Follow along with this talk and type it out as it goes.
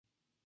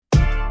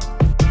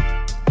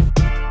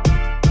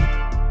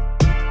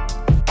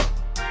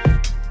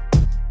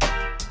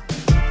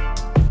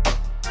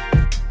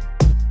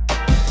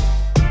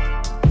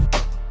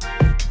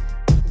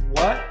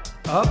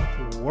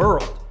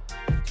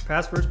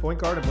first point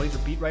guard and Blazer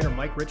beat writer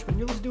Mike Richmond.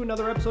 You're listening to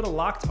another episode of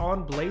Locked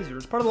On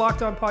Blazers, part of the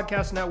Locked On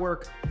Podcast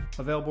Network,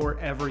 available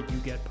wherever you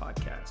get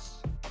podcasts.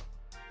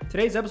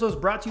 Today's episode is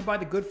brought to you by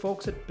the good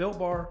folks at Built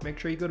Bar. Make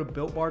sure you go to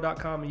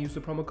BuiltBar.com and use the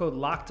promo code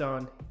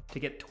LOCKEDON to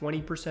get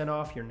 20%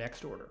 off your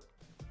next order.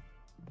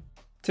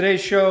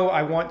 Today's show,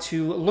 I want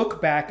to look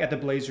back at the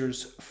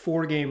Blazers'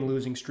 four-game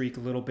losing streak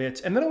a little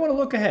bit, and then I want to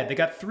look ahead. They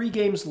got 3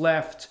 games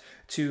left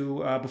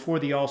to before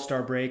the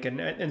All-Star break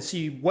and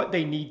see what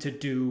they need to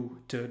do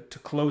to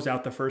close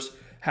out the first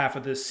half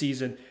of this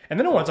season. And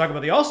then I want to talk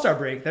about the All-Star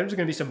break. There's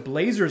going to be some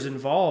Blazers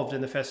involved in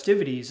the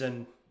festivities,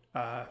 and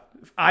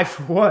I,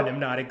 for one,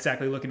 am not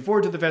exactly looking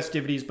forward to the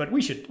festivities, but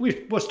we're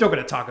still going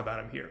to talk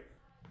about them here.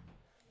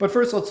 But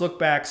first, let's look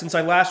back. Since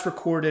I last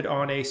recorded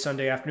on a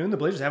Sunday afternoon, the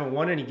Blazers haven't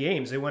won any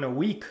games. They went a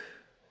week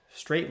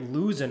straight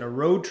losing a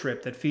road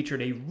trip that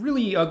featured a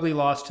really ugly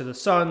loss to the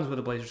Suns, where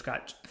the Blazers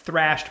got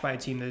thrashed by a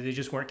team that they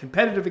just weren't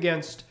competitive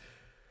against.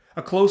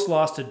 A close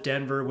loss to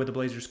Denver, where the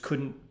Blazers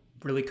couldn't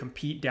really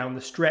compete down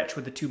the stretch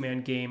with the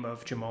two-man game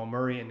of Jamal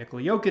Murray and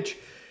Nikola Jokic.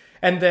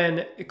 And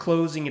then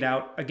closing it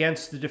out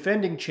against the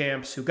defending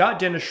champs, who got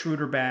Dennis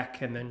Schroeder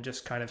back and then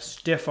just kind of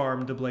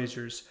stiff-armed the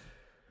Blazers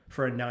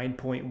for a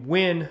 9-point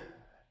win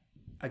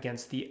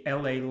against the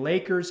LA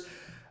Lakers.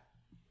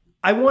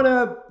 I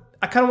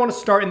kind of want to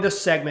start in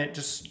this segment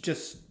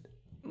just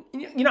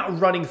you're not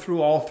running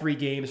through all 3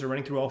 games or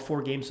running through all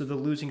 4 games of the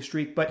losing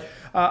streak, but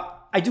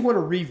I do want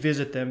to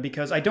revisit them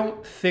because I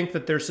don't think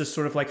that there's this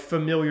sort of like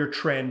familiar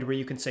trend where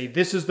you can say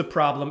this is the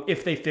problem.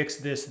 If they fix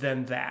this,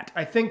 then that.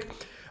 I think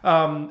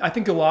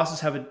the losses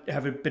have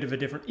a bit of a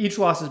different. Each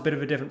loss has a bit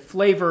of a different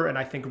flavor, and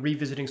I think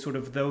revisiting sort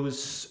of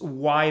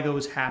why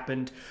those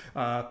happened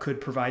could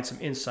provide some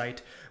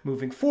insight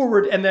moving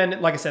forward. And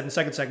then, like I said in the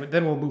second segment,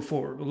 then we'll move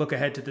forward. We'll look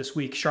ahead to this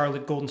week: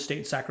 Charlotte, Golden State,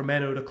 and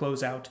Sacramento to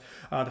close out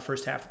the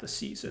first half of the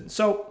season.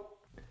 So,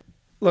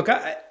 look,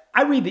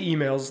 I read the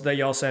emails that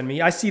y'all send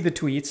me. I see the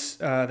tweets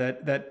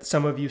that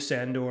some of you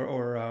send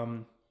or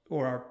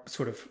are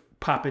sort of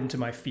pop into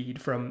my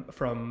feed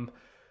from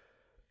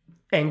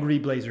angry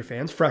Blazer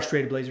fans,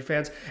 frustrated Blazer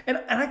fans.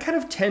 And I kind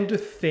of tend to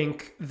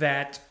think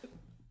that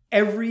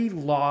every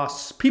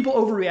loss, people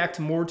overreact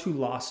more to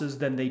losses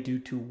than they do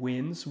to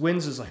wins.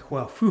 Wins is like,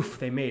 well,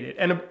 they made it.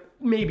 And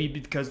maybe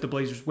because the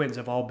Blazers' wins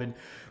have all been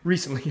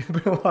recently,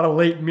 been a lot of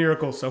late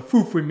miracles. So,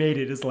 we made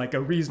it is like a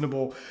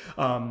reasonable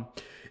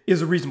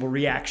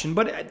reaction.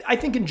 But I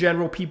think in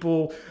general,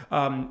 people,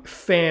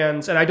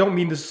 fans, and I don't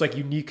mean this is like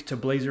unique to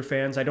Blazer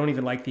fans. I don't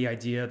even like the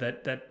idea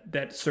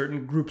that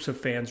certain groups of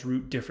fans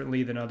root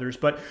differently than others.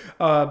 But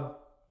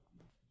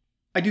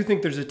I do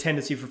think there's a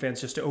tendency for fans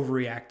just to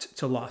overreact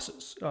to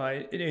losses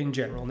in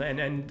general.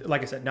 And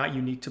like I said, not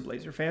unique to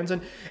Blazer fans.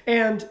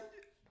 And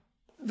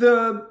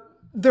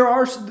there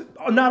are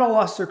not all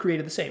losses are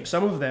created the same.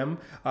 Some of them,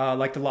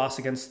 like the loss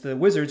against the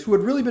Wizards, who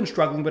had really been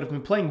struggling but have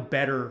been playing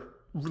better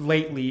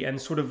lately, and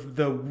sort of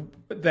the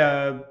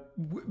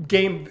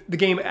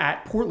game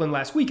at Portland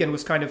last weekend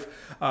was kind of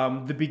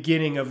the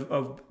beginning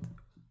of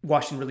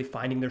Washington really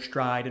finding their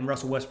stride, and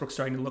Russell Westbrook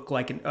starting to look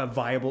like a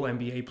viable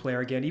NBA player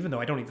again, even though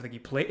I don't even think he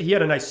played. He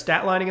had a nice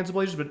stat line against the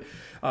Blazers,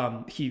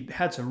 but he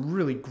had some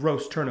really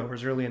gross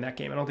turnovers early in that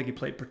game. I don't think he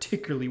played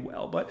particularly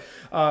well, but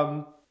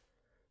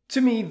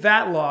to me,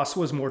 that loss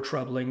was more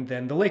troubling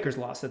than the Lakers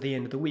loss at the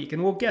end of the week,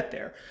 and we'll get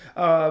there.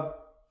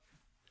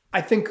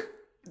 I think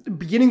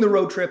beginning the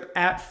road trip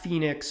at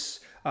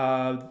Phoenix,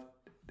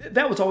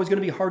 that was always going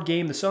to be a hard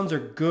game. The Suns are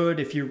good.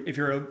 If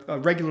you're a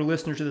regular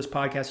listener to this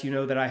podcast, you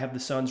know that I have the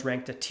Suns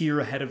ranked a tier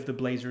ahead of the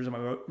Blazers in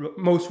my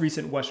most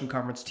recent Western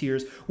Conference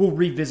tiers. We'll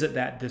revisit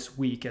that this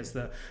week as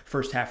the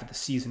first half of the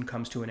season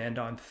comes to an end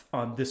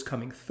on this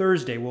coming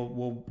Thursday.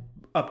 We'll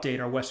update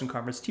our Western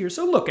Conference tiers,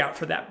 so look out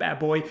for that bad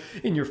boy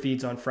in your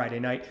feeds on Friday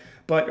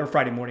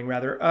morning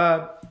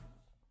rather.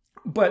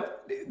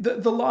 But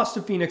the loss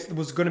to Phoenix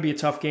was going to be a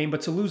tough game,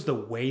 but to lose the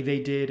way they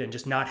did and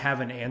just not have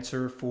an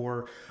answer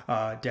for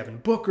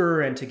Devin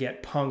Booker, and to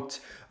get punked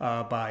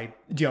by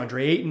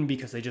DeAndre Ayton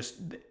because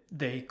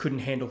they couldn't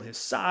handle his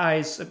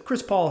size.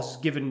 Chris Paul has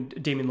given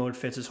Damian Lillard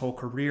fits his whole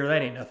career.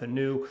 That ain't nothing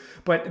new.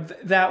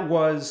 But that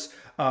was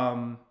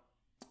a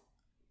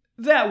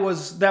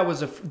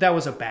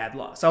bad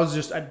loss.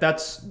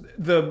 That's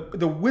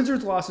the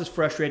Wizards' loss is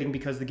frustrating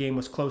because the game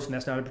was close and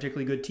that's not a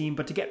particularly good team.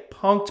 But to get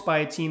punked by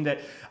a team that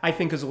I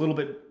think is a little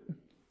bit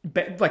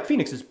like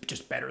Phoenix is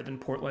just better than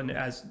Portland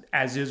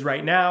as is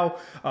right now,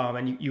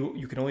 and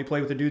you can only play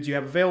with the dudes you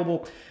have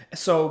available.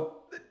 So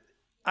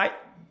I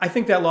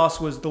think the loss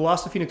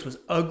to Phoenix was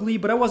ugly,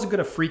 but I wasn't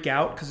going to freak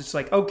out because it's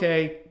like,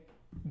 okay,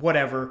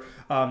 whatever.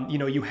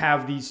 You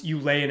have these, you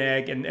lay an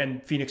egg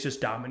and Phoenix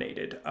just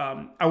dominated.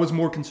 I was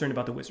more concerned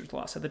about the Wizards'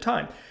 loss at the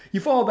time.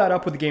 You follow that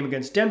up with the game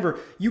against Denver.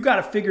 You got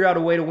to figure out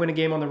a way to win a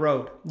game on the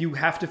road. You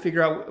have to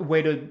figure out a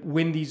way to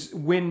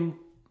win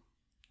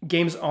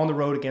games on the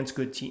road against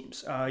good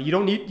teams. They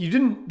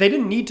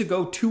didn't need to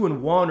go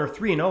 2-1 or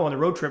 3-0 on the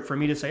road trip for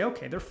me to say,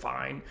 okay, they're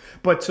fine.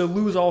 But to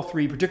lose all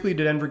 3, particularly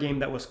the Denver game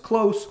that was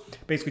close,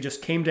 basically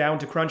just came down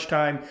to crunch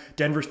time.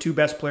 Denver's 2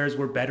 best players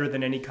were better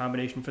than any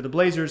combination for the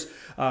Blazers.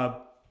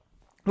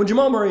 when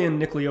Jamal Murray and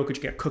Nikola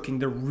Jokic get cooking,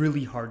 they're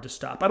really hard to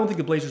stop. I don't think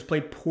the Blazers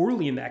played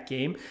poorly in that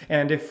game.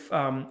 And if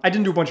I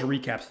didn't do a bunch of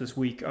recaps this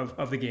week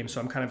of the game,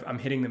 so I'm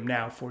hitting them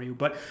now for you.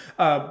 But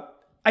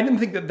I didn't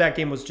think that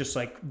game was just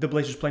like the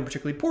Blazers playing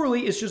particularly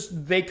poorly. It's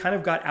just they kind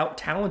of got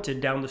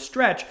out-talented down the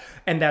stretch,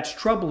 and that's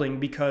troubling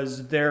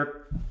because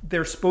they're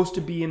supposed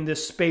to be in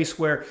this space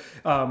where,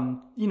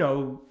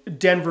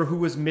 Denver, who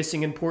was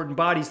missing important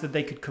bodies that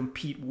they could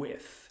compete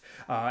with.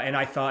 And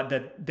I thought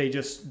that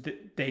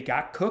they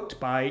got cooked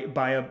by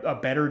a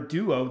better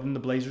duo than the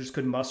Blazers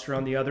could muster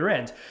on the other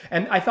end.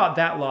 And I thought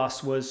that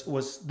loss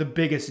was the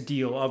biggest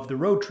deal of the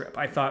road trip.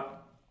 I thought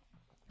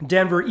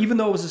Denver, even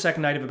though it was the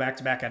second night of a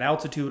back-to-back at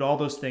altitude, all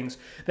those things,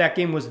 that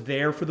game was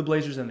there for the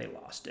Blazers and they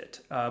lost it.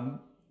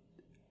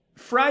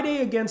 Friday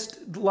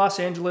against Los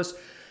Angeles,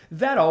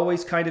 that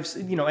always kind of,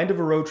 end of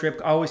a road trip,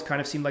 always kind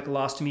of seemed like a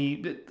loss to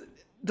me.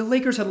 The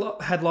Lakers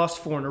had lost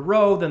 4 in a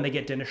row. Then they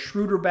get Dennis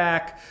Schroeder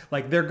back.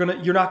 Like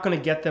you're not gonna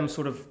get them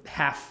sort of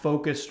half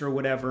focused or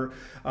whatever.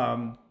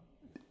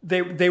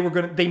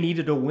 They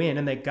needed a win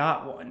and they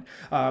got one.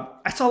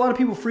 I saw a lot of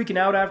people freaking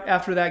out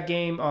after that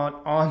game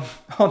on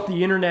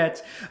the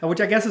internet,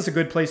 which I guess is a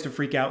good place to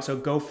freak out. So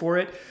go for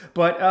it.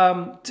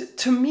 But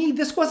to me,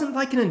 this wasn't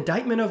like an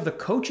indictment of the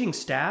coaching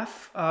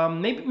staff.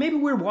 Maybe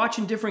we're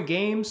watching different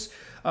games.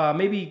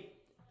 Maybe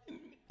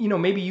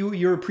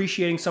you're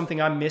appreciating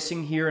something I'm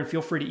missing here, and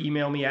feel free to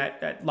email me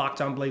at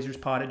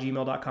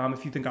lockedonblazerspod@gmail.com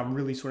if you think I'm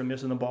really sort of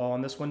missing the ball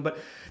on this one. But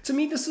to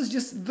me, this is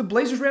just the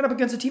Blazers ran up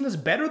against a team that's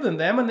better than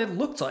them, and it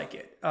looked like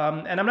it.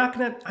 And I'm not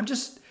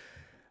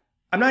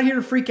here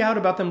to freak out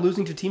about them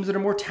losing to teams that are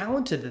more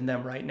talented than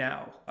them right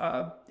now.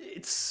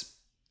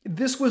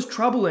 This was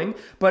troubling,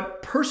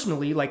 but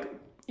personally, like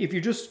if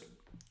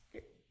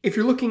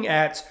you're looking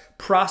at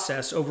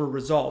process over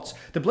results,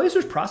 the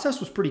Blazers' process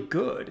was pretty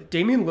good.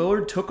 Damian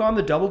Lillard took on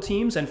the double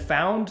teams and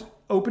found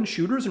open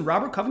shooters, and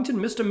Robert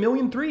Covington missed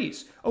 1,000,000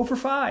 threes, 0 for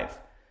 5.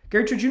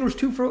 Gary Trent Jr. was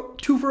 2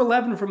 for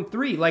 11 from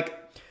 3. Like,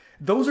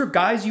 those are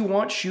guys you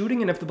want shooting,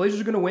 and if the Blazers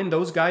are going to win,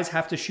 those guys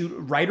have to shoot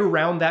right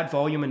around that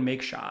volume and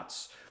make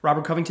shots.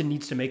 Robert Covington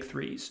needs to make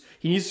threes.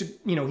 He needs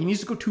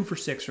to go 2 for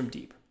 6 from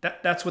deep.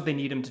 That's what they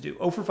need him to do.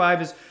 0 for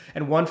 5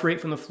 and 1 for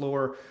 8 from the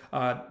floor.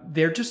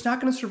 They're just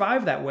not going to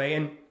survive that way.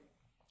 And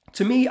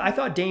to me, I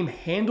thought Dame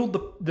handled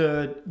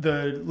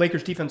the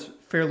Lakers defense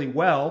fairly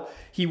well.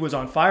 He was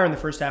on fire in the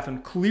first half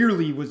and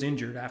clearly was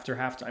injured after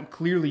halftime.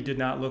 Clearly did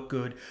not look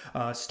good.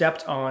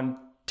 Stepped on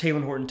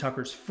Talen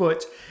Horton-Tucker's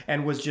foot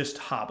and was just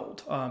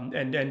hobbled.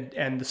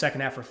 And the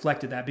second half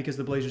reflected that because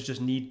the Blazers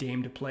just need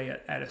Dame to play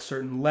at a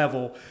certain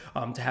level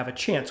to have a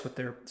chance with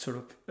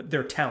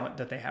their talent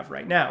that they have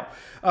right now.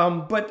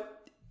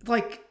 But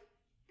like,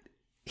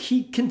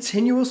 he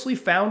continuously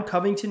found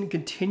Covington,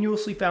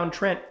 continuously found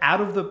Trent out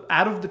of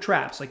the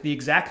traps, like the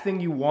exact thing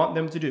you want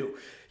them to do.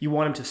 You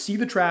want him to see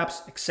the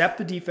traps, accept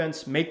the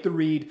defense, make the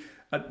read,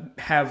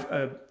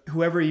 have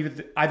whoever,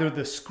 either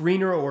the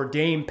screener or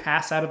Dame,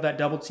 pass out of that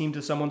double team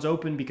to someone's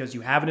open because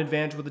you have an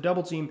advantage with the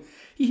double team.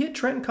 He hit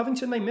Trent and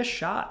Covington, they missed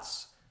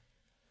shots.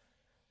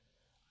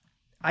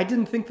 I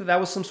didn't think that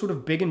was some sort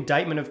of big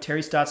indictment of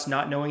Terry Stotts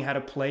not knowing how to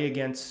play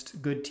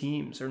against good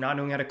teams, or not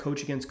knowing how to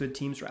coach against good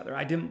teams, rather.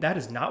 That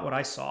is not what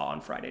I saw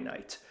on Friday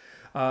night.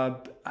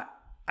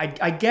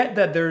 I get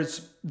that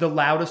there's the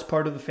loudest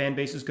part of the fan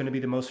base is going to be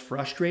the most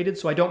frustrated,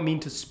 so I don't mean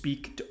to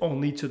speak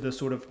only to the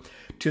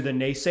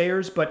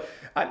naysayers, but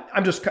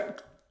I'm just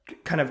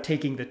kind of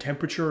taking the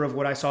temperature of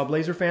what I saw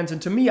Blazer fans, and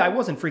to me, I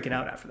wasn't freaking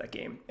out after that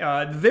game.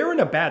 They're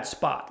in a bad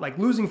spot. Like,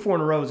 losing 4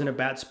 in a row is in a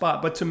bad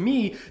spot, but to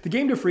me, the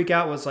game to freak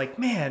out was like,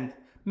 man,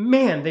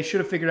 they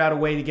should have figured out a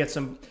way to get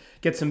some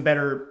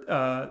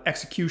better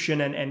execution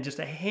and just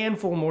a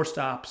handful more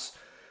stops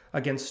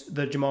against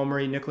the Jamal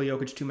Murray, Nikola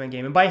Jokic 2-man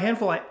game. And by a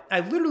handful, I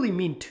literally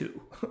mean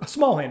 2. A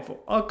small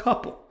handful. A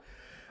couple.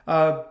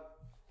 But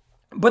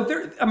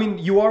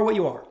you are what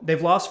you are.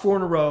 They've lost 4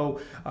 in a row.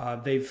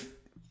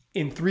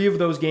 In 3 of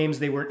those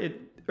games,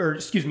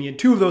 in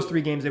 2 of those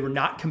 3 games, they were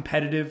not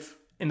competitive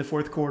in the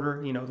fourth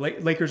quarter.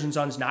 Lakers and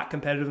Suns not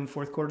competitive in the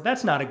fourth quarter.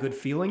 That's not a good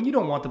feeling. You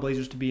don't want the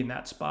Blazers to be in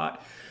that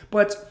spot.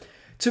 But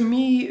to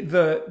me,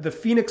 the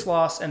Phoenix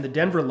loss and the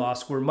Denver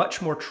loss were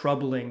much more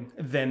troubling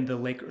than the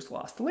Lakers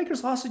loss. The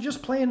Lakers loss is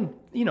just playing,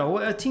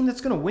 a team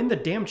that's going to win the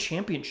damn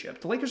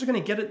championship. The Lakers are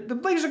going to get it. The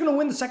Blazers are going to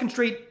win the second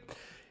straight.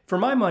 For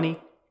my money,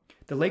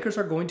 the Lakers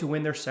are going to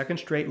win their second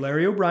straight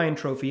Larry O'Brien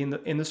trophy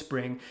in the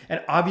spring.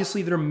 And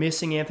obviously they're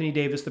missing Anthony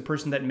Davis, the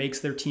person that makes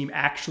their team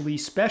actually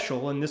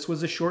special. And this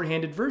was a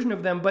shorthanded version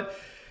of them. But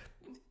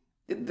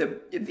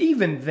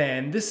even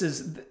then,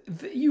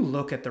 you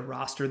look at the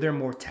roster, they're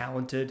more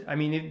talented. I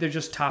mean, they're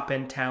just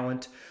top-end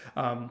talent.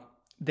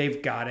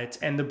 They've got it.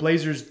 And the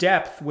Blazers'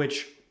 depth,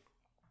 which,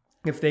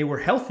 if they were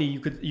healthy,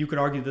 you could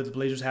argue that the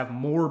Blazers have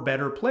more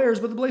better players,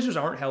 but the Blazers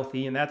aren't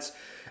healthy, and that's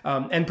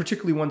and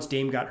particularly once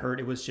Dame got hurt,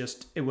 it was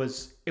what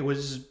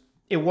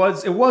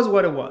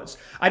it was.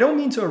 I don't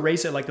mean to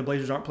erase it like the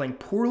Blazers aren't playing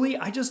poorly.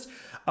 I just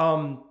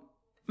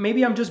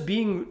maybe I'm just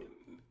being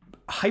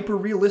hyper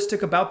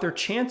realistic about their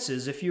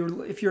chances. If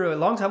you're a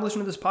long time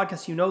listener to this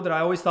podcast, you know that I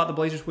always thought the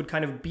Blazers would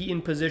kind of be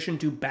in position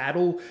to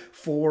battle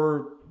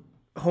for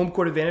home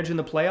court advantage in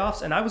the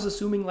playoffs, and I was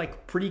assuming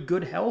like pretty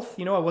good health.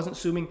 I wasn't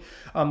assuming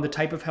the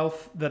type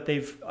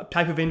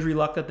of injury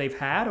luck that they've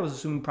had. I was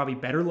assuming probably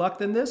better luck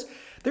than this.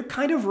 They're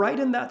kind of right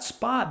in that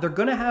spot. They're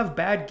gonna have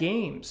bad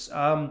games.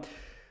 They're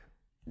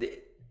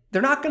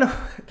not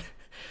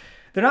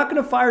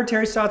gonna fire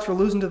Terry Stotts for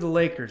losing to the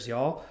Lakers,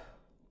 y'all.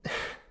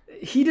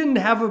 He didn't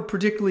have a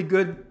particularly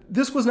good.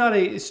 This was not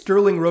a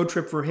sterling road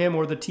trip for him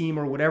or the team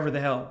or whatever the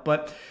hell.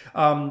 But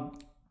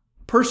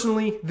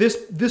personally,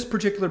 this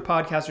particular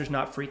podcaster is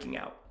not freaking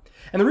out.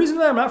 And the reason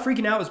that I'm not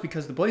freaking out is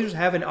because the Blazers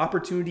have an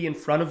opportunity in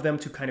front of them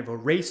to kind of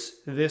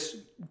erase this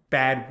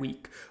bad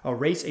week,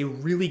 erase a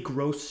really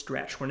gross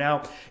stretch where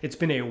now it's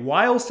been a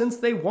while since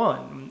they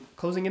won,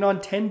 closing in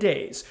on 10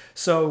 days.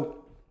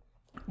 So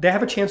they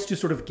have a chance to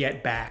sort of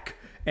get back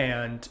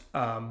and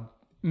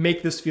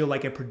make this feel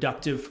like a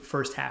productive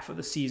first half of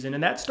the season.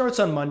 And that starts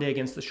on Monday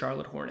against the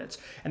Charlotte Hornets.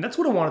 And that's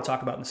what I want to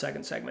talk about in the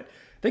second segment.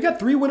 They got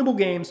 3 winnable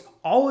games,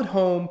 all at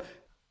home,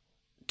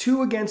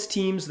 2 against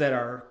teams that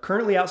are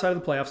currently outside of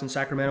the playoffs in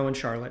Sacramento and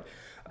Charlotte.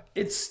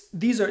 This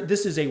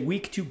is a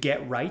week to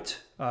get right.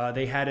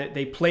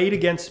 They played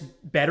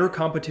against better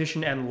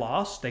competition and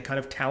lost. They kind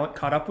of talent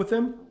caught up with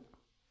them.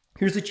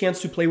 Here's a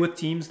chance to play with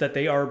teams that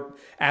they are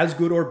as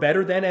good or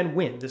better than and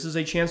win. This is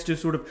a chance to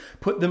sort of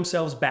put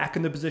themselves back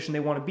in the position they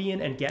want to be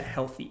in and get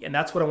healthy. And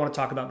that's what I want to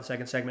talk about in the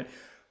second segment.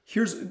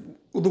 Here's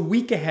the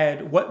week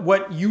ahead,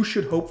 what you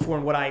should hope for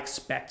and what I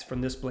expect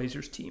from this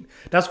Blazers team.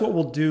 That's what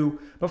we'll do.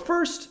 But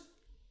first,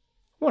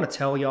 I want to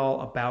tell y'all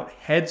about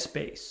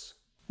Headspace.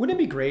 Wouldn't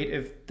it be great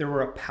if there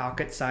were a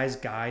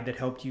pocket-sized guide that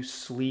helped you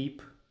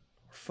sleep,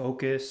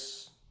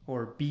 focus,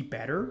 or be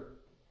better?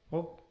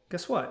 Well,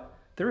 guess what?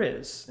 There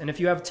is. And if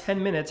you have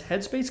 10 minutes,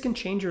 Headspace can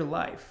change your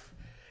life.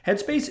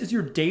 Headspace is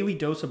your daily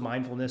dose of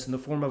mindfulness in the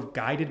form of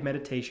guided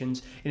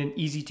meditations in an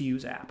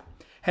easy-to-use app.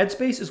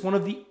 Headspace is one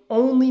of the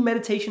only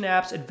meditation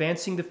apps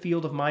advancing the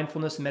field of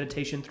mindfulness and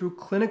meditation through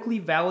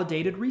clinically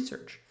validated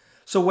research.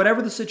 So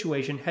whatever the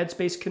situation,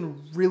 Headspace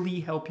can really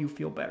help you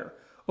feel better.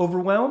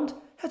 Overwhelmed?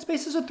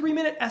 Headspace is a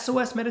 3-minute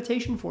SOS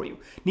meditation for you.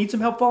 Need some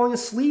help falling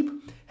asleep?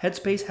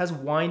 Headspace has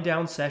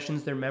wind-down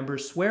sessions their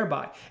members swear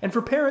by. And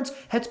for parents,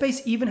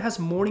 Headspace even has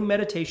morning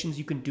meditations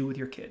you can do with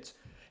your kids.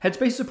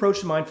 Headspace's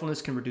approach to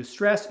mindfulness can reduce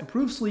stress,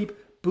 improve sleep,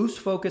 boost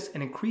focus,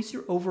 and increase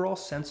your overall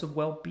sense of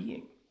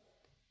well-being.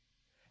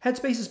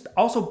 Headspace is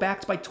also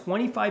backed by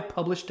 25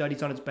 published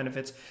studies on its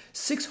benefits,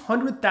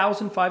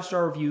 600,000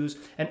 5-star reviews,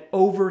 and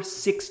over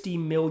 60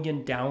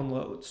 million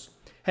downloads.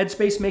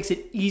 Headspace makes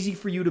it easy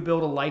for you to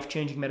build a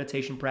life-changing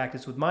meditation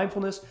practice with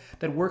mindfulness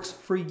that works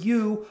for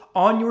you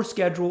on your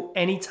schedule,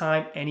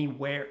 anytime,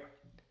 anywhere.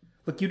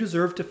 Look, you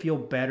deserve to feel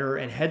better,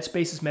 and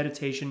Headspace's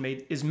meditation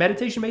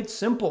made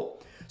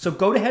simple. So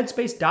go to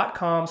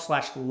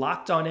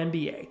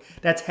headspace.com/lockedonnba.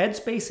 That's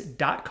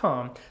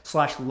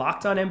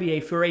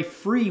headspace.com/lockedonnba for a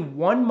free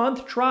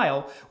 1-month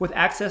trial with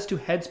access to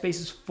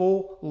Headspace's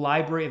full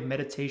library of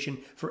meditation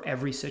for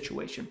every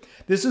situation.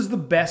 This is the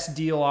best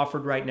deal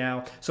offered right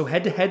now. So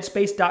head to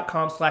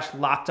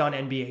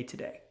headspace.com/lockedonnba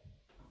today.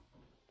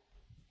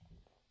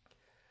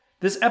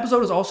 This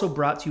episode is also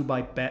brought to you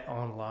by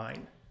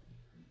BetOnline.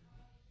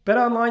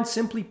 BetOnline,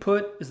 simply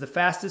put, is the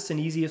fastest and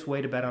easiest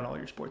way to bet on all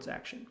your sports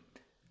action.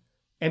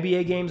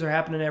 NBA games are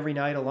happening every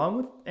night, along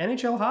with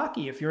NHL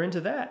hockey, if you're into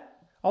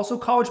that. Also,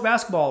 college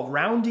basketball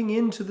rounding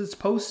into this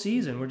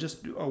postseason. We're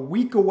just a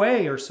week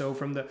away or so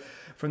from the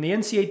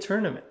NCAA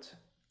tournament.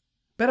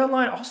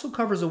 BetOnline also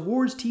covers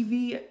awards,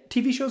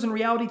 TV shows, and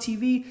reality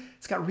TV.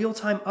 It's got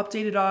real-time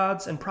updated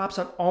odds and props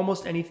on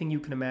almost anything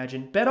you can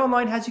imagine.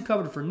 BetOnline has you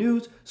covered for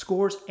news,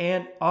 scores,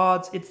 and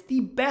odds. It's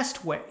the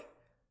best way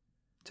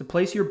to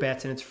place your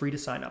bets, and it's free to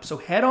sign up. So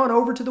head on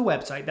over to the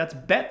website. That's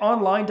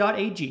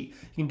betonline.ag. You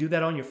can do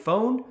that on your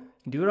phone. You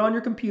can do it on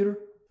your computer.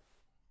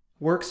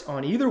 Works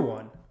on either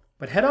one.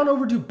 But head on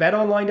over to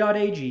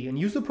betonline.ag and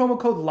use the promo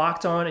code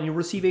LOCKEDON, and you'll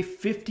receive a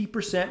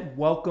 50%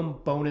 welcome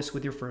bonus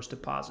with your first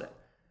deposit.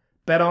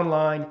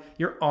 BetOnline,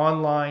 your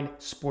online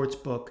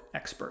sportsbook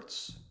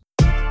experts.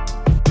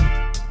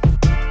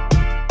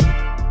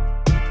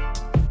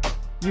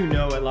 You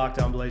know at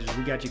Locked On Blazers,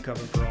 we got you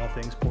covered for all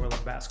things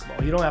Portland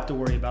basketball. You don't have to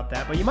worry about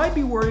that, but you might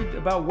be worried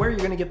about where you're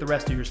going to get the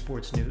rest of your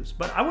sports news.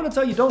 But I want to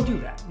tell you, don't do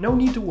that. No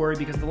need to worry,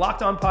 because the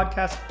Locked On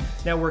Podcast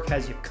Network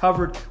has you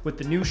covered with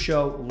the new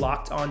show,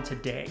 Locked On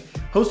Today.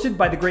 Hosted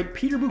by the great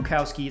Peter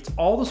Bukowski, it's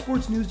all the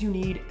sports news you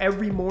need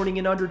every morning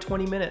in under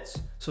 20 minutes.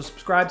 So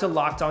subscribe to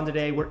Locked On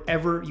Today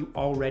wherever you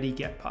already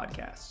get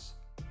podcasts.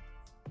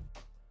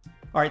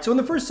 All right, so in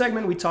the first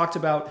segment, we talked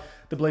about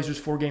the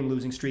Blazers' 4-game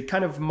losing streak,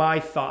 kind of my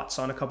thoughts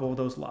on a couple of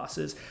those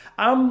losses.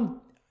 I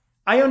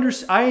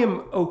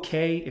am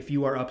okay if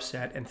you are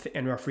upset and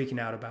are freaking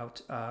out about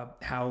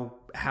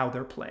how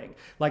they're playing.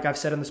 Like I've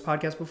said on this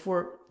podcast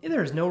before,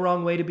 there is no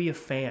wrong way to be a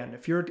fan.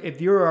 If you are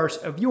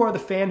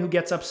the fan who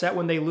gets upset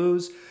when they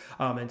lose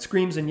and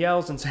screams and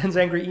yells and sends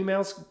angry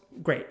emails,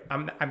 great.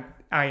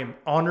 I am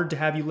honored to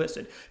have you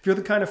listen. If you're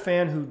the kind of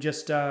fan who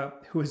just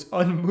who is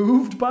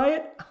unmoved by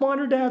it, I'm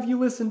honored to have you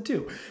listen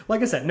too.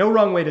 Like I said, no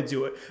wrong way to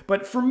do it.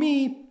 But for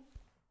me,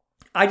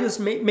 I just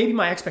maybe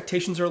my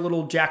expectations are a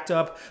little jacked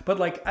up. But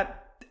like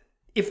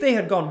if they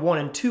had gone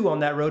 1-2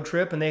 on that road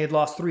trip and they had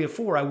lost 3 of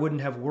 4, I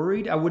wouldn't have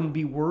worried. I wouldn't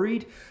be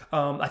worried.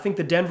 I think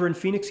the Denver and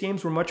Phoenix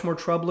games were much more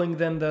troubling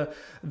than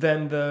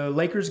the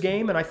Lakers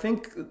game. And I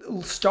think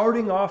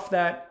starting off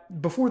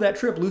before that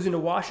trip, losing to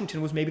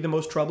Washington was maybe the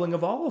most troubling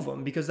of all of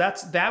them, because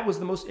that was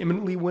the most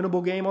imminently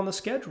winnable game on the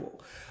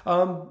schedule.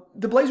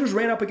 The Blazers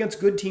ran up against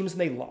good teams and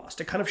they lost.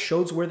 It kind of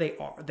shows where they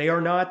are. They are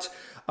not.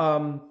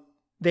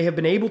 They have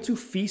been able to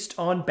feast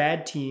on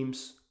bad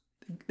teams.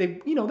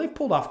 They've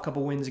pulled off a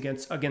couple wins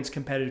against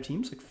competitive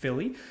teams like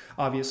Philly,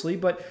 obviously,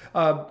 but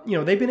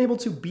they've been able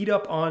to beat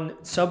up on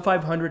sub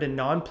 500 and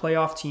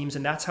non-playoff teams,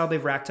 and that's how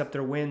they've racked up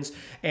their wins.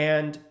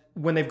 And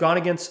when they've gone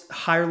against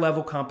higher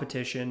level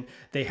competition,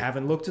 they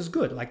haven't looked as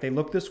good like they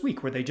looked this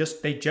week, where they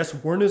just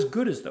weren't as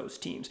good as those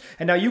teams.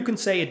 And now you can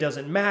say it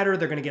doesn't matter,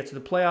 they're going to get to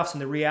the playoffs and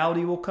the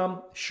reality will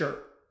come. Sure.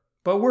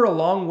 But we're a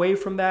long way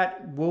from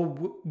that.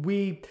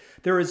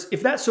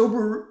 If that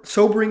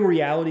sobering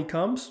reality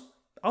comes,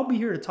 I'll be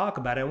here to talk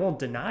about it. I won't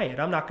deny it.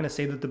 I'm not going to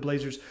say that the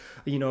Blazers,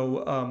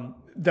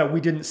 that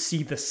we didn't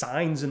see the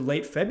signs in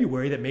late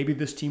February that maybe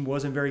this team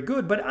wasn't very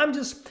good. But I'm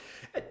just,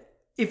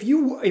 if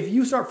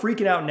you start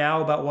freaking out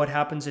now about what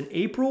happens in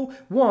April,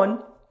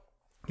 one,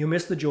 you'll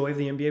miss the joy of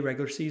the NBA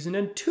regular season.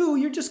 And two,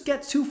 you just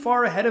get too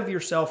far ahead of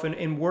yourself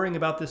in worrying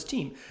about this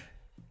team.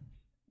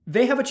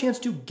 They have a chance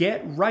to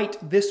get right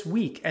this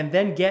week and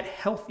then get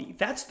healthy.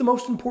 That's the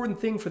most important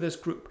thing for this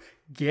group.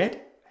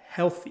 Get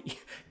healthy.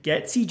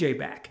 Get CJ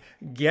back.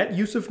 Get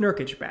Yusuf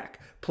Nurkic back.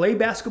 Play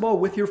basketball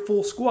with your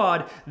full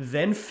squad,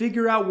 then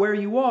figure out where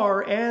you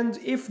are. And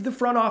if the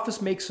front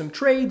office makes some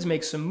trades,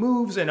 makes some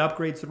moves, and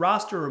upgrades the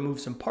roster or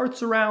moves some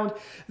parts around,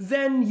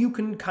 then you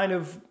can kind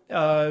of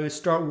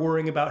start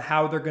worrying about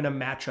how they're going to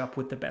match up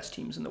with the best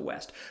teams in the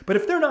West. But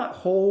if they're not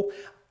whole,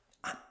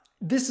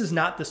 this is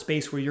not the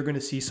space where you're going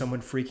to see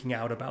someone freaking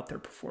out about their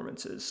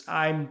performances.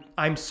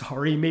 I'm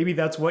sorry. Maybe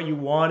that's what you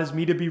want, is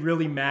me to be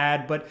really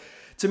mad, but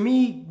to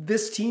me,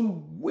 this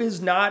team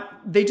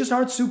they just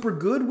aren't super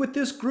good with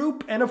this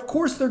group. And of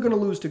course they're going to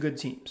lose to good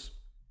teams.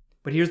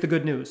 But here's the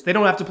good news. They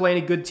don't have to play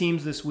any good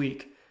teams this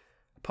week.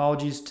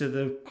 Apologies to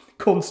the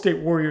Golden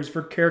State Warriors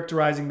for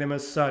characterizing them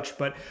as such,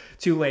 but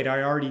too late.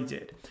 I already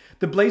did.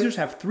 The Blazers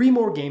have 3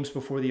 more games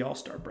before the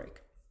All-Star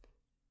break.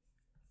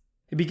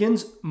 It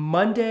begins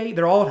Monday.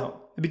 They're all at home.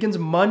 It begins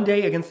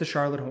Monday against the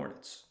Charlotte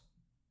Hornets.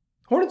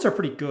 Hornets are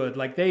pretty good.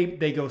 Like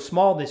they go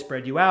small, they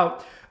spread you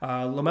out.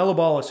 LaMelo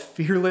Ball is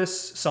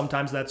fearless.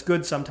 Sometimes that's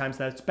good, sometimes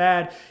that's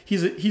bad.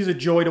 He's a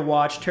joy to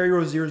watch. Terry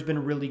Rozier's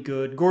been really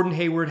good. Gordon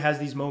Hayward has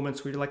these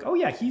moments where you're like, oh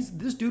yeah,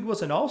 this dude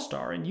was an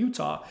all-star in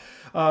Utah.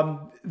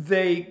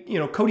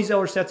 Cody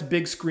Zeller sets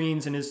big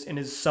screens and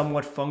is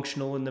somewhat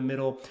functional in the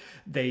middle.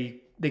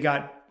 They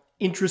got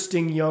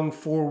interesting young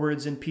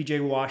forwards in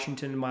PJ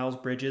Washington and Miles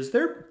Bridges.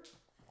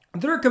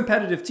 They're a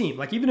competitive team.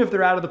 Like, even if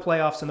they're out of the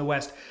playoffs in the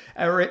West,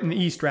 or in the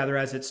East rather,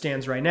 as it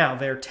stands right now,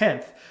 they're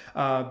 10th.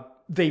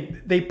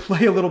 They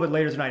play a little bit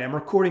later tonight. I'm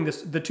recording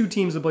this. The 2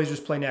 teams the Blazers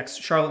play next,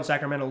 Charlotte and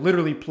Sacramento,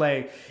 literally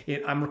play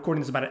it. I'm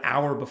recording this about an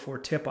hour before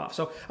tip-off.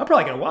 So I'm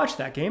probably going to watch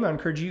that game. I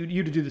encourage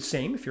you to do the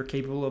same if you're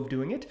capable of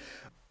doing it.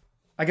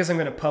 I guess I'm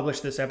going to publish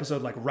this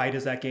episode like right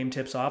as that game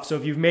tips off. So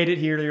if you've made it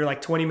here, you're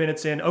like 20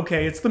 minutes in.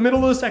 Okay, it's the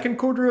middle of the second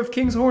quarter of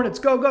Kings Hornets.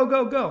 Go, go,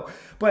 go, go.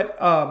 But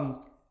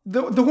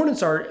the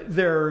Hornets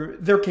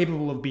they're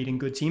capable of beating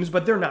good teams,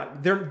 but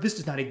this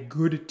is not a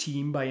good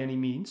team by any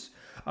means.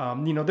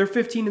 They're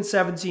 15 and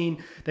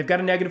 17. They've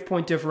got a negative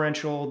point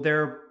differential.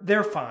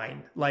 They're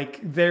fine. Like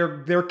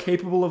they're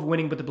capable of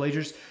winning, but the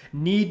Blazers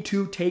need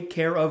to take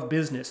care of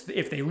business.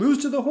 If they lose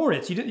to the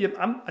Hornets,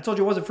 I told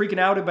you I wasn't freaking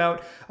out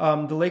about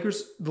the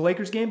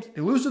Lakers games.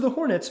 They lose to the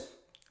Hornets,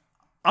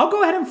 I'll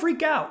go ahead and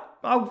freak out.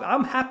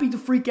 I'm happy to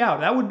freak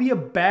out. That would be a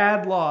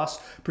bad loss,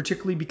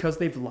 particularly because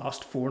they've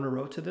lost 4 in a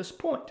row to this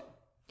point.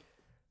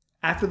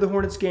 After the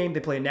Hornets game, they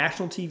play a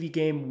national TV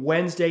game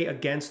Wednesday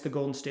against the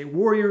Golden State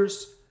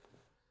Warriors.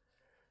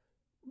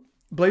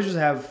 Blazers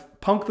have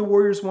punked the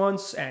Warriors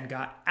once and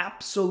got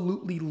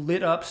absolutely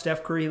lit up.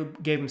 Steph Curry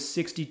gave them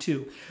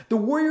 62. The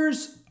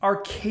Warriors are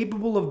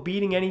capable of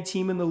beating any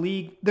team in the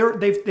league.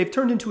 They've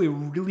turned into a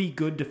really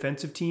good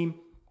defensive team.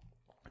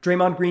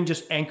 Draymond Green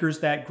just anchors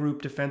that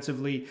group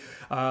defensively.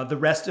 The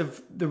rest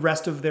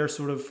of their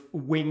sort of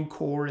wing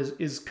core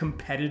is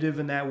competitive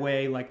in that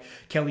way. Like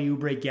Kelly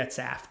Oubre gets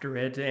after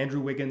it. Andrew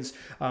Wiggins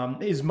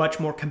is much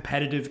more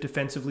competitive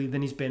defensively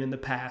than he's been in the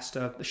past.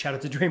 Shout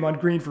out to Draymond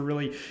Green for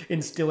really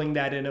instilling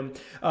that in him.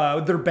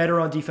 They're better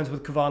on defense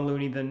with Kevon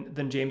Looney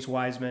than James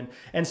Wiseman.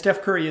 And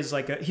Steph Curry is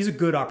he's a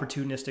good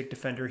opportunistic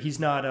defender. He's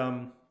not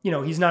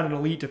he's not an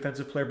elite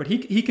defensive player, but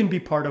he can be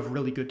part of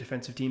really good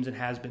defensive teams and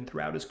has been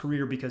throughout his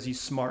career because he's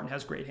smart and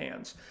has great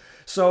hands.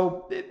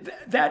 So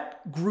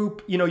that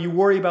group, you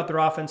worry about their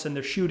offense and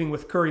their shooting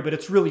with Curry, but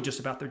it's really just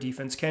about their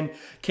defense.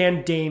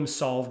 Can Dame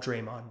solve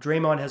Draymond?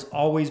 Draymond has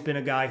always been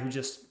a guy who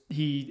just,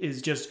 he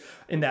is just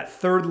in that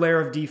third layer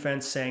of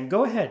defense saying,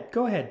 go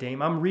ahead,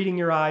 Dame. I'm reading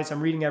your eyes.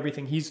 I'm reading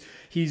everything.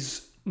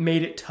 He's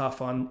made it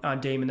tough on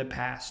Dame in the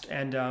past.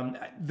 And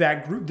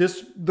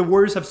the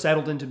Warriors have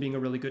settled into being a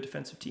really good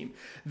defensive team.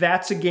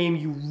 That's a game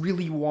you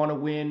really want to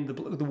win.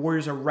 The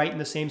Warriors are right in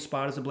the same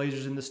spot as the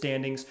Blazers in the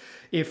standings.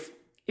 If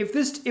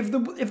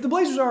the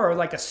Blazers are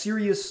like a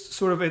serious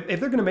sort of, if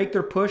they're going to make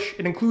their push,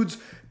 it includes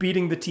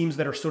beating the teams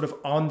that are sort of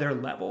on their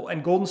level.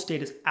 And Golden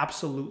State is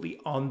absolutely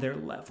on their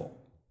level.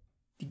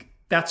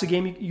 That's a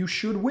game you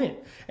should win.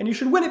 And you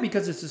should win it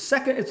because it's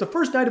the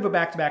first night of a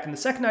back-to-back, and the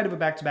second night of a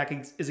back-to-back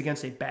is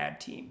against a bad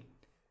team.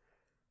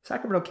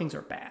 Sacramento Kings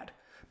are bad.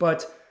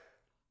 But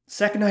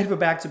second night of a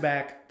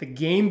back-to-back, the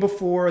game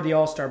before the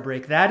All-Star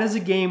break, that is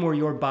a game where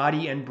your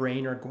body and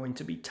brain are going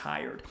to be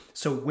tired.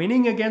 So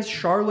winning against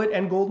Charlotte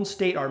and Golden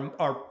State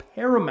are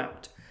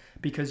paramount,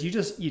 because you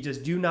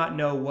just do not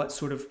know what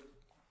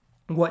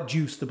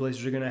juice the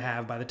Blazers are going to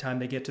have by the time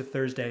they get to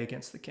Thursday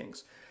against the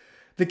Kings.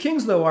 The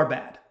Kings, though, are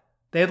bad.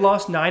 They had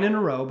lost 9 in a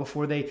row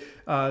before they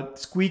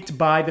squeaked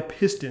by the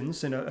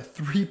Pistons in a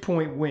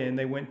 3-point win.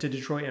 They went to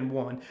Detroit and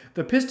won.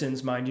 The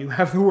Pistons, mind you,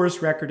 have the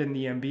worst record in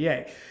the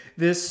NBA.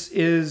 This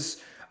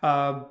is,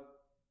 the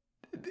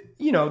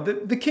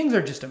Kings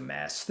are just a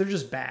mess. They're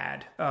just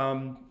bad.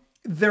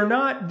 They're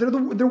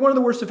one of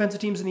the worst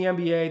defensive teams in the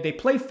NBA. They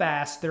play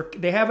fast.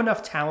 They have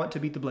enough talent to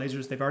beat the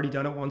Blazers. They've already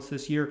done it once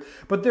this year,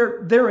 but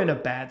they're in a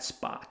bad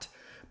spot.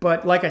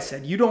 But like I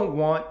said, you don't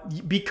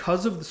want,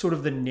 because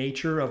of the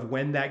nature of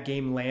when that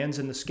game lands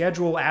in the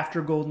schedule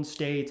after Golden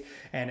State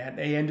and at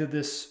the end of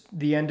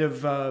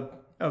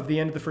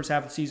the first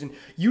half of the season,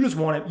 you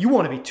want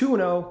to be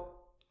 2-0,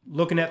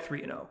 looking at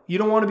 3-0. You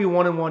don't want to be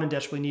 1-1 and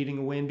desperately needing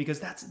a win, because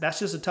that's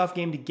just a tough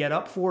game to get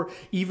up for,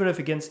 even if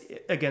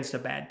against a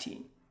bad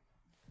team.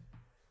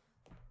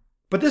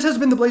 But this has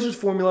been the Blazers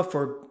formula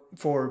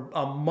for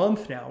a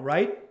month now,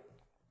 right?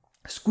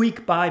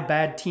 Squeak by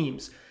bad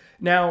teams.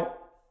 Now,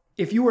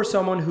 if you are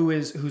someone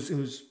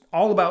who's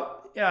all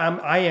about,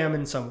 I am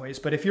in some ways,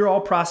 but if you're all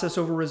process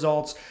over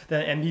results,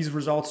 and these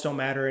results don't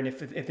matter, and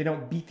if they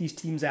don't beat these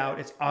teams out,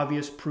 it's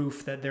obvious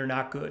proof that they're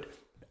not good.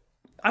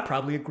 I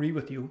probably agree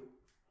with you.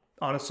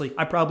 Honestly,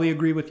 I probably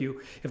agree with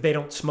you. If they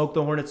don't smoke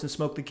the Hornets and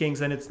smoke the Kings,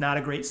 then it's not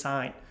a great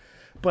sign.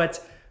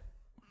 But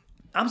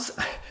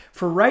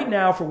for right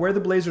now, for where the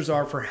Blazers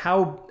are, for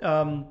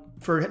how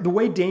for the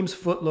way Dame's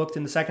foot looked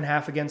in the second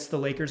half against the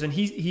Lakers, and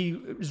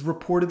he is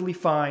reportedly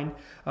fine.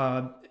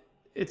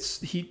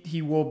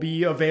 He will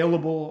be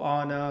available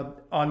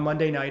on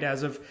Monday night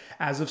as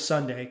of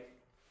Sunday.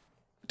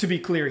 To be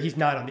clear, he's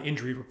not on the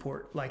injury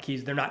report.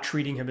 They're not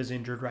treating him as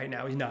injured right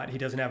now. He's not. He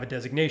doesn't have a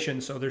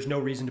designation, so there's no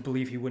reason to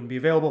believe he wouldn't be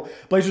available.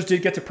 Blazers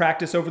did get to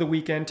practice over the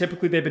weekend.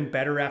 Typically, they've been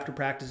better after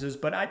practices,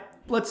 but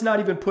let's not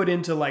even put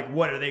into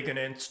what are they going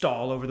to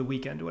install over the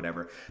weekend or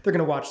whatever. They're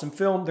going to watch some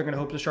film. They're going to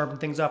hope to sharpen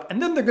things up,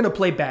 and then they're going to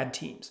play bad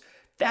teams.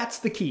 That's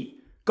the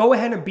key. Go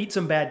ahead and beat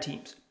some bad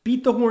teams.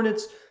 Beat the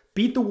Hornets,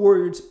 beat the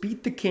Warriors,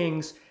 beat the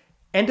Kings.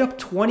 End up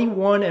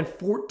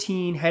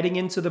 21-14 heading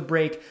into the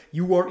break.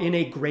 You are in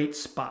a great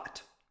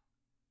spot.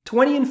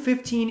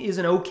 20-15 is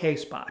an okay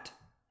spot.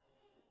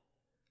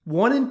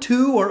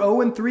 1-2 or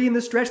 0-3 in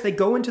this stretch, they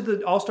go into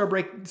the All-Star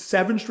break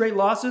 7 straight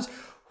losses.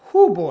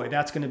 Whoo boy,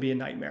 that's going to be a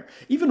nightmare.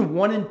 Even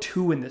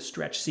 1-2 in this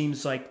stretch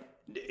seems like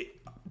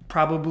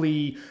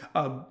probably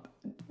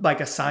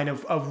a sign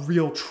of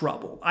real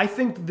trouble. I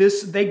think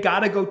they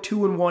got to go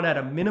 2-1 at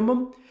a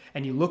minimum,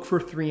 and you look for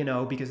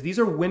 3-0, because these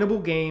are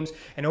winnable games,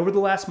 and over the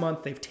last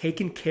month, they've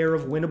taken care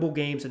of winnable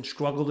games and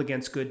struggled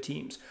against good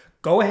teams.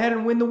 Go ahead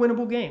and win the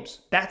winnable games.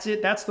 That's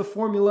it. That's the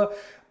formula.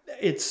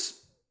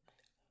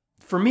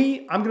 For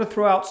me, I'm going to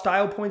throw out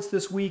style points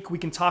this week. We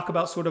can talk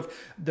about sort of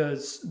the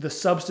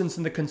substance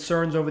and the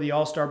concerns over the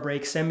All-Star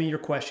break. Send me your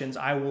questions.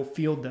 I will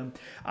field them.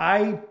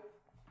 I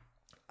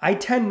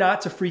tend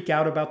not to freak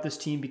out about this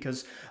team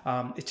because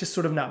it's just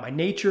sort of not my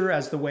nature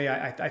as the way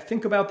I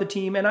think about the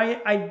team. And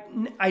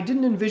I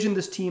didn't envision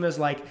this team as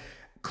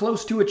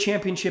close to a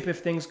championship if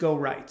things go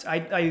right.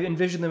 I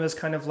envision them as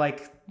kind of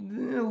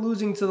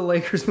losing to the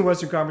Lakers in the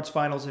Western Conference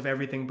Finals if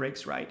everything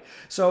breaks right.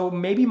 So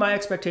maybe my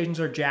expectations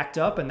are jacked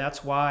up, and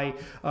that's why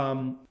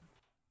I'm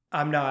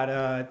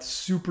not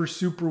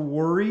super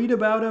worried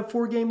about a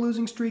 4-game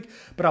losing streak.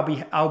 But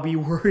I'll be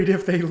worried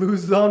if they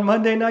lose on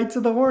Monday night to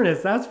the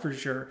Hornets. That's for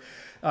sure.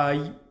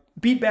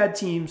 Beat bad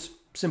teams.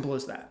 Simple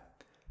as that.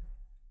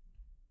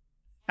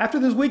 After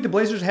this week, the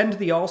Blazers head into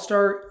the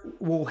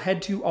will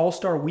head to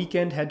All-Star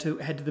weekend, head to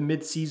the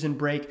mid-season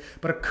break.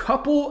 But a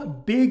couple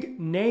big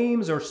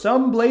names, or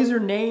some Blazer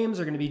names,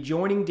 are going to be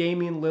joining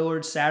Damian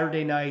Lillard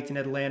Saturday night in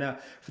Atlanta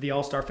for the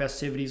All-Star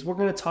festivities. We're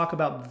going to talk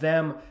about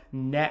them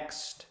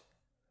next.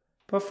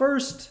 But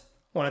first,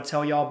 I want to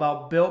tell y'all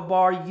about Built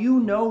Bar. You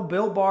know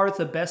Built Bar is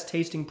the best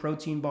tasting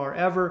protein bar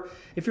ever.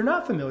 If you're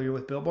not familiar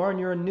with Built Bar and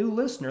you're a new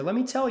listener, let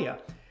me tell you,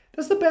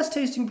 that's the best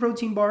tasting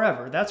protein bar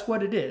ever. That's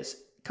what it is.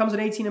 Comes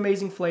in 18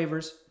 amazing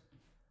flavors,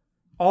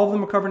 All of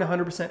them are covered in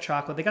 100%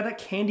 chocolate. They got that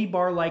candy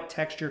bar-like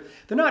texture.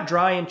 They're not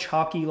dry and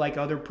chalky like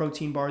other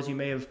protein bars you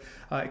may have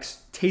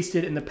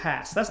tasted in the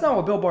past. That's not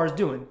what Built Bar is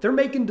doing. They're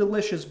making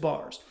delicious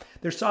bars.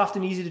 They're soft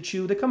and easy to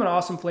chew. They come in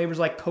awesome flavors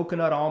like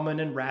coconut, almond,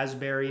 and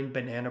raspberry, and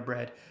banana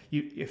bread.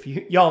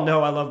 Y'all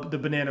know I love the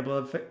banana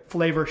bread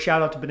flavor.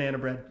 Shout out to banana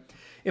bread.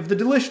 If the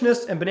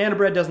deliciousness and banana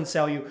bread doesn't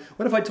sell you,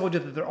 what if I told you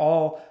that they're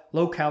all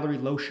low calorie,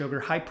 low sugar,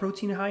 high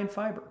protein, and high in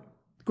fiber?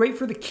 Great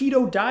for the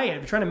keto diet.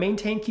 If you're trying to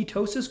maintain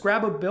ketosis,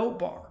 grab a Built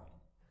Bar.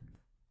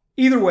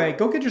 Either way,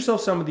 go get yourself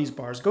some of these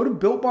bars. Go to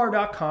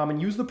BuiltBar.com and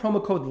use the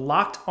promo code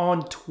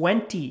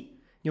LOCKEDON20.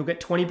 You'll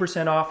get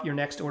 20% off your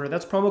next order.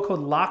 That's promo code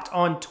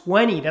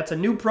LOCKEDON20. That's a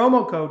new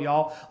promo code,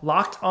 y'all.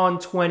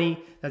 LOCKEDON20.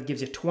 That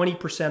gives you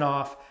 20%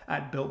 off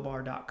at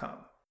BuiltBar.com.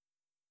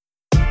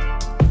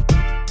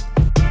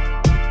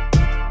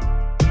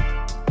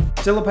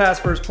 Still a pass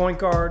first point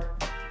guard.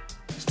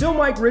 Still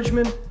Mike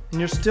Richmond. And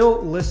you're still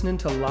listening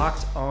to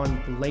Locked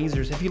On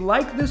Blazers. If you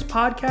like this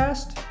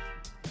podcast,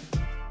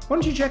 why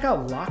don't you check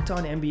out Locked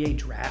On NBA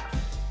Draft?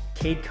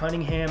 Cade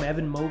Cunningham,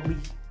 Evan Mobley,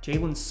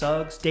 Jalen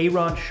Suggs,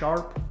 Day'Ron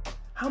Sharpe.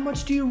 How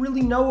much do you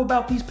really know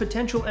about these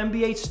potential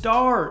NBA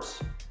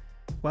stars?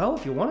 Well,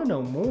 if you want to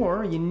know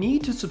more, you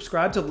need to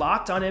subscribe to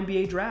Locked On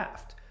NBA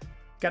Draft.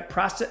 Got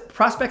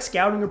prospect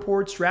scouting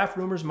reports, draft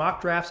rumors,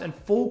 mock drafts, and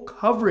full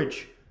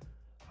coverage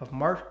of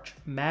March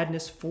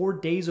Madness 4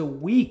 days a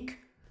week.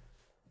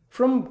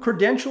 From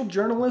credentialed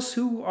journalists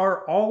who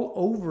are all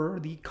over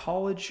the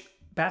college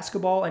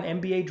basketball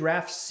and NBA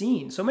draft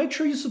scene. So make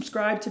sure you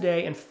subscribe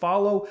today and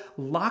follow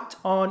Locked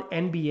On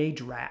NBA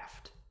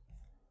Draft.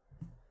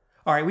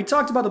 All right, we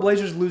talked about the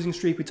Blazers' losing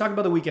streak. We talked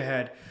about the week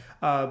ahead.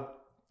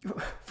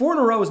 4 in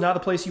a row is not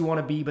the place you want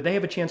to be, but they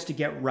have a chance to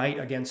get right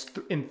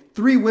in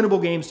 3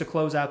 winnable games to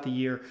close out the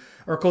year,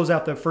 or close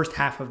out the first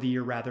half of the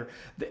year, rather.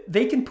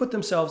 They can put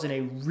themselves in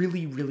a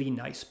really, really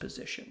nice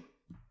position.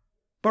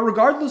 But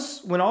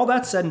regardless, when all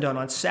that's said and done,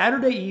 on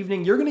Saturday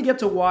evening, you're going to get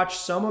to watch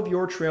some of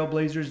your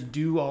Trailblazers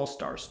do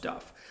all-star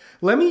stuff.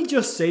 Let me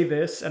just say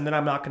this, and then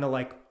I'm not going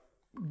to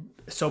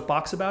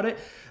soapbox about it.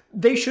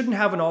 They shouldn't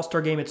have an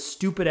all-star game. It's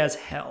stupid as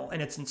hell, and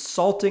it's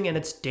insulting, and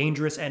it's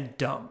dangerous and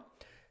dumb.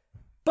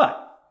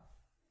 But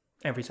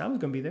Anfernee Simons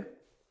going to be there.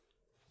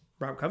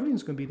 Robert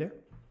Covington's going to be there.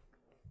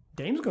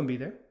 Dame's going to be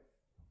there.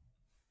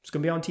 It's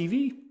going to be on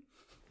TV.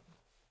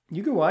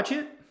 You can watch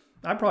it.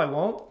 I probably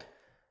won't.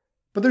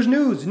 But there's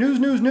news.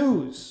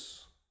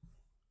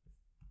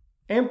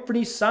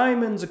 Anfernee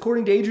Simons,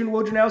 according to Adrian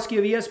Wojnarowski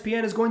of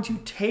ESPN, is going to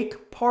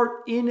take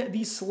part in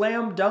the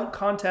slam dunk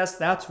contest.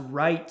 That's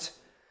right.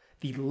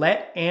 The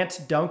Let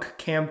Ant Dunk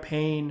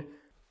campaign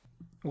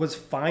was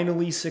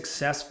finally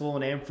successful,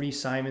 and Anfernee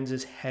Simons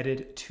is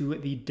headed to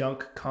the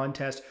dunk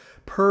contest,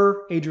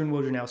 per Adrian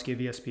Wojnarowski of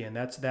ESPN.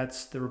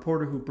 That's the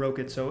reporter who broke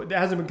it. So it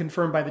hasn't been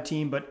confirmed by the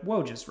team, but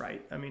Woj is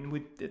right. I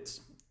mean,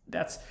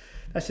 that's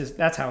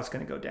how it's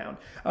going to go down.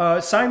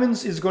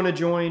 Simons is going to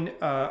join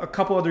a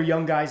couple other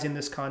young guys in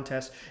this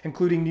contest,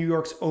 including New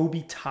York's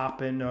Obi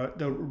Toppin,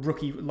 the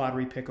rookie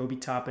lottery pick Obi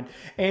Toppin,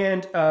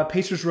 and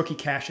Pacers rookie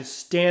Cassius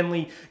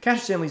Stanley.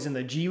 Cassius Stanley's in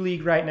the G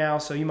League right now,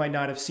 so you might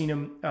not have seen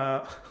him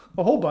a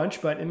whole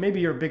bunch, but maybe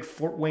you're a big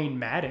Fort Wayne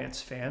Mad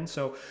Ants fan.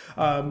 So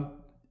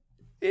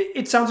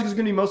it sounds like it's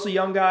going to be mostly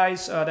young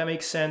guys. That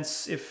makes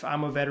sense. If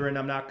I'm a veteran,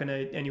 I'm not going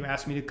to, and you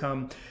ask me to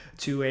come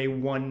to a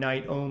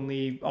one-night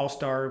only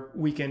all-star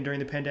weekend during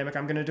the pandemic,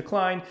 I'm going to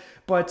decline.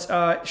 But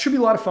it should be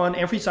a lot of fun.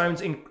 Anfernee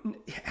Simons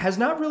has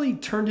not really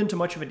turned into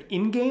much of an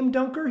in-game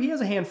dunker. He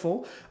has a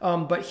handful,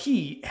 but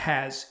he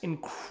has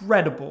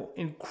incredible,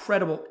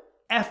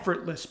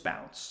 effortless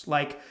bounce.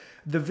 Like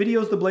the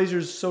videos the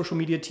Blazers social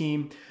media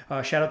team,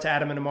 shout out to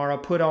Adam and Amara,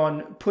 put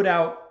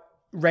out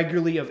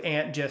regularly of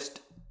Ant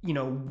just,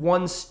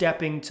 one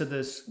stepping to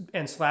this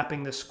and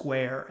slapping the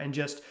square, and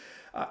just,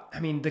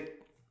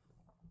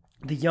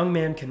 the young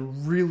man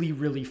can really,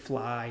 really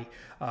fly.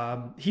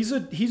 He's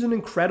an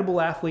incredible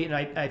athlete, and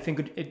I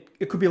think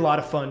it could be a lot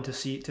of fun to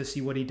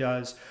see what he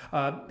does.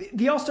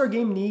 The All-Star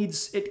game the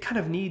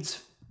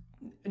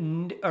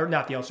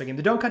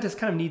dunk contest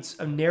kind of needs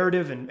a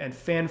narrative and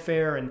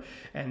fanfare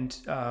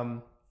and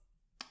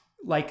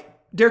like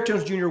Derrick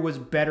Jones Jr. was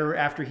better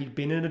after he'd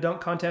been in a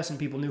dunk contest and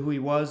people knew who he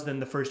was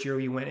than the first year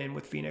he went in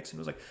with Phoenix and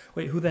was like,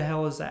 wait, who the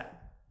hell is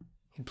that?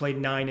 He played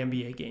 9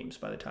 NBA games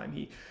by the time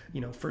he,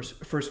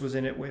 first was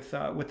in it with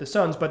the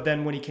Suns. But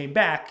then when he came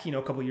back,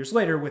 a couple years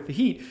later with the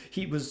Heat,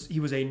 he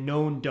was a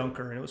known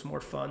dunker and it was more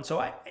fun. So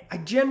I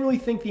generally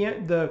think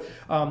the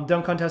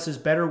dunk contest is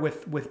better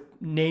with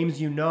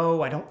names.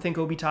 I don't think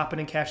Obi Toppin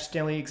and Cassius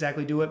Stanley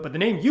exactly do it, but the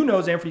name is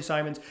Anfernee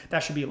Simons. That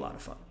should be a lot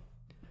of fun.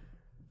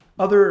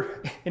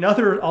 In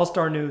other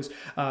All-Star news,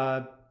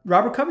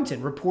 Robert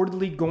Covington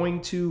reportedly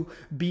going to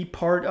be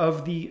part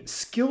of the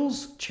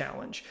Skills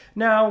Challenge.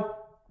 Now,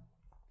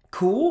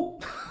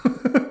 cool.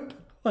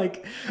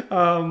 I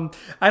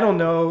don't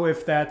know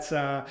if that's,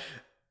 I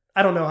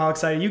don't know how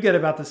excited you get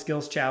about the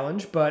Skills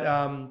Challenge, but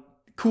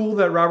cool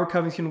that Robert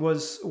Covington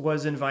was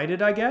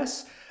invited, I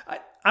guess.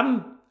 I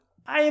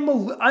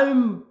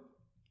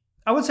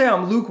would say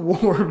I'm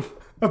lukewarm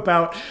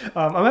about.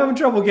 I'm having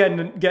trouble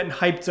getting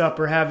hyped up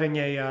or having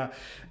a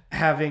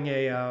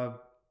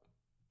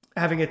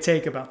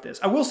take about this.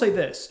 I will say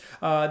this: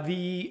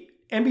 the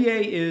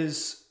NBA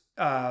is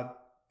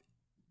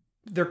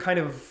they're kind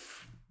of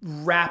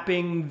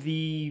wrapping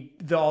the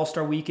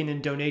All-Star Weekend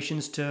in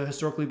donations to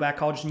historically black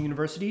colleges and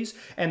universities,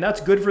 and that's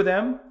good for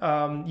them.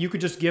 You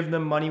could just give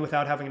them money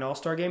without having an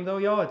All-Star game, though,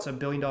 y'all. It's a $1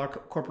 billion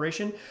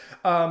corporation.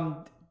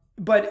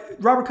 But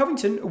Robert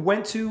Covington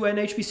went to an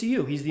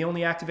HBCU. He's the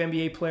only active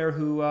NBA player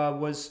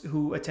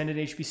who attended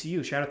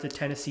HBCU. Shout out to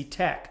Tennessee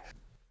Tech.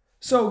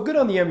 So good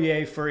on the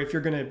NBA for, if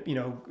you're going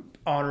to,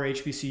 honor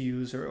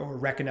HBCUs or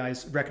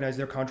recognize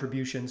their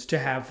contributions, to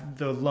have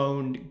the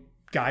lone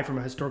guy from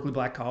a historically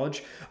black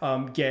college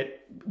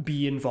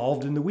be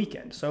involved in the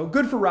weekend. So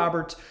good for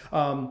Robert.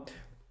 Robert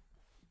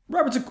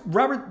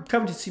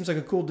Covington seems like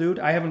a cool dude.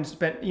 I haven't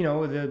spent,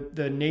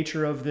 the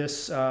nature of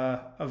this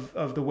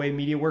of the way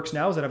media works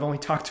now is that I've only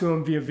talked to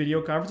him via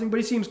video conferencing, but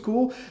he seems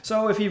cool.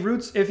 So if he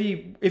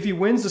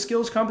wins the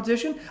skills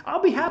competition,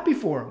 I'll be happy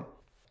for him.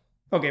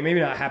 Okay, maybe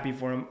not happy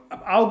for him.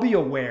 I'll be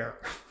aware.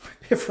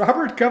 If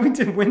Robert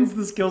Covington wins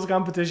the skills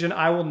competition,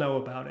 I will know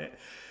about it.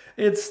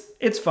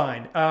 It's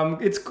fine.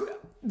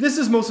 This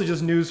is mostly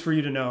just news for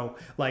you to know.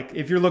 Like,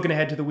 if you're looking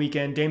ahead to the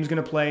weekend, Dame's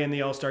going to play in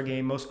the All-Star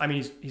game.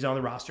 He's on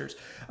the rosters.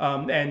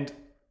 And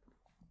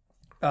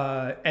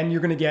you're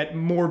going to get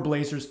more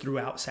Blazers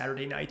throughout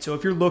Saturday night. So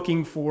if you're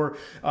looking for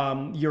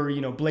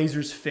your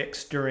Blazers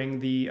fix during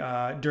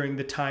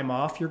the time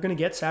off, you're going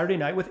to get Saturday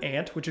night with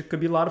Ant, which it could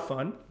be a lot of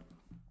fun,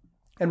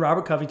 and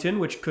Robert Covington,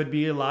 which could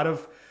be a lot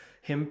of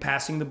him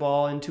passing the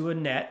ball into a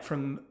net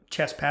from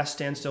chest pass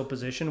standstill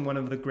position, one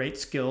of the great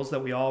skills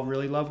that we all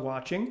really love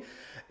watching.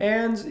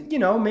 And,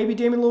 maybe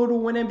Damian Lillard will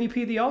win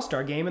MVP of the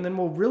All-Star game, and then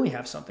we'll really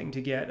have something to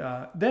get.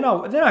 Then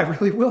I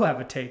really will have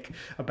a take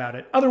about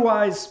it.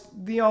 Otherwise,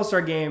 the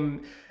All-Star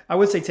game, I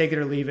would say take it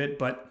or leave it,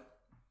 but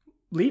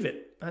leave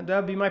it. That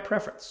would be my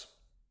preference.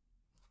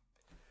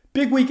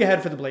 Big week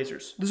ahead for the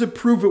Blazers. This is a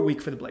prove-it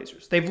week for the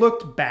Blazers. They've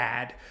looked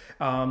bad,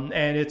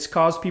 and it's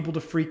caused people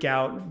to freak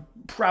out,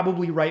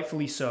 probably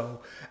rightfully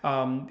so.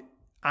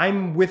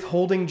 I'm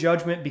withholding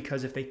judgment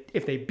because if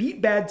they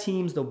beat bad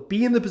teams, they'll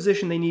be in the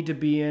position they need to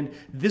be in.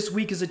 This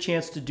week is a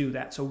chance to do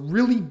that. So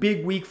really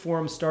big week for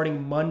them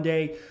starting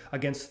Monday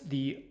against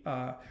the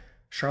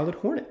Charlotte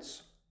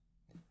Hornets.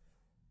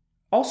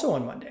 Also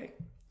on Monday,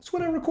 that's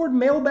when I record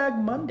Mailbag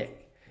Monday.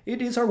 It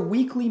is our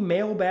weekly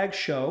mailbag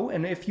show,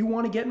 and if you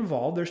want to get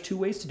involved, there's two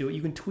ways to do it.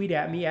 You can tweet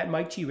at me at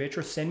Mike G. Rich,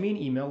 or send me an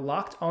email,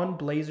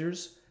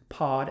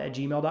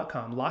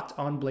 lockedonblazerspod@gmail.com.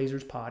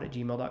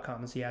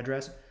 Lockedonblazerspod@gmail.com is the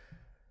address.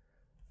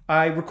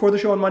 I record the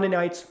show on Monday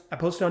nights. I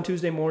post it on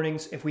Tuesday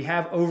mornings. If we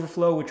have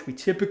overflow, which we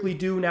typically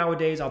do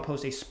nowadays, I'll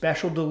post a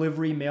special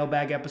delivery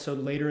mailbag episode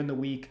later in the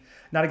week.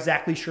 Not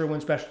exactly sure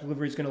when special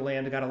delivery is going to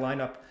land. I got to line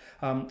up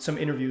some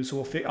interviews,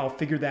 so I'll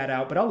figure that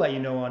out. But I'll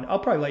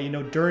probably let you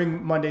know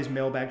during Monday's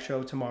mailbag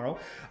show tomorrow.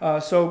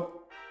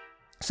 So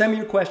send me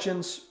your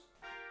questions.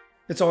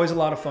 It's always a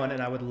lot of fun,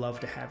 and I would love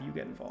to have you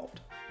get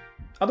involved.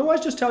 Otherwise,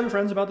 just tell your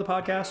friends about the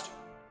podcast.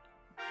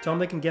 Tell them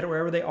they can get it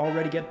wherever they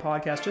already get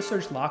podcasts. Just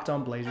search Locked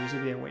On Blazers.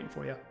 They'll be there waiting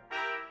for you.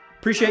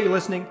 Appreciate you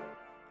listening.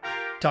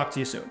 Talk to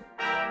you soon.